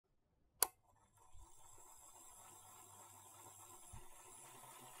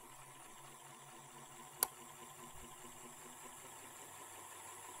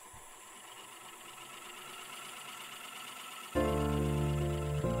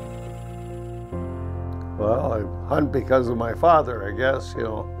Well, I hunt because of my father, I guess, you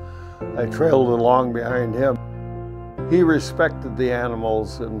know. I trailed along behind him. He respected the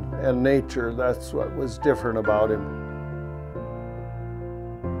animals and nature. That's what was different about him.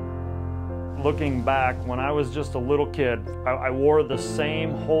 Looking back, when I was just a little kid, I wore the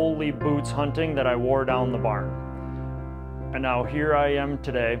same holey boots hunting that I wore down the barn. And now here I am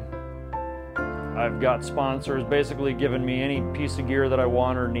today. I've got sponsors basically giving me any piece of gear that I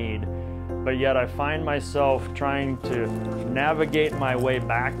want or need. But yet I find myself trying to navigate my way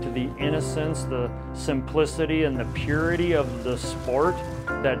back to the innocence, the simplicity, and the purity of the sport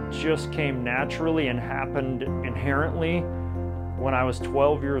that just came naturally and happened inherently when I was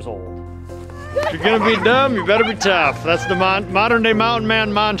 12 years old. If you're gonna be dumb, you better be tough. That's the modern day mountain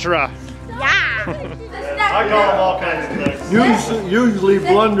man mantra. Yeah. I call him all kinds of things. Usually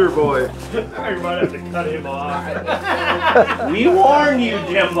blunder boy. You might have to cut him off. We warn you,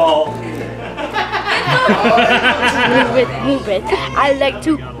 Jimbo. Move it, move it. I like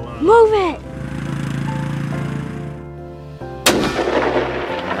to move it.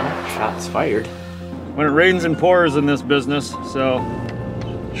 Shots fired. When it rains and pours in this business, so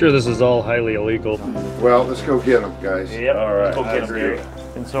sure this is all highly illegal. Well, let's go get them, guys. Yep. All right. Go get 'em, dude.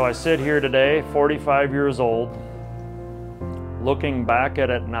 And so I sit here today, 45 years old, looking back at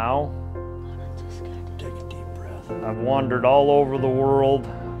it now. Take a deep breath. I've wandered all over the world.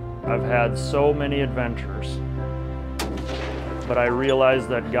 I've had so many adventures. But I realized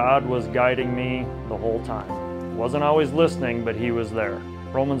that God was guiding me the whole time. Wasn't always listening, but He was there.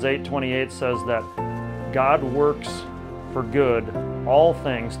 Romans 8:28 says that God works for good all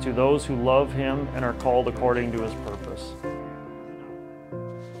things to those who love Him and are called according to His purpose.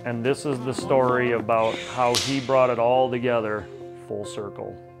 And this is the story about how He brought it all together full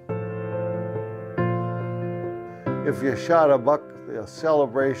circle. If you shot a buck, the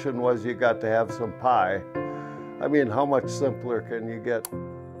celebration was you got to have some pie. I mean, how much simpler can you get?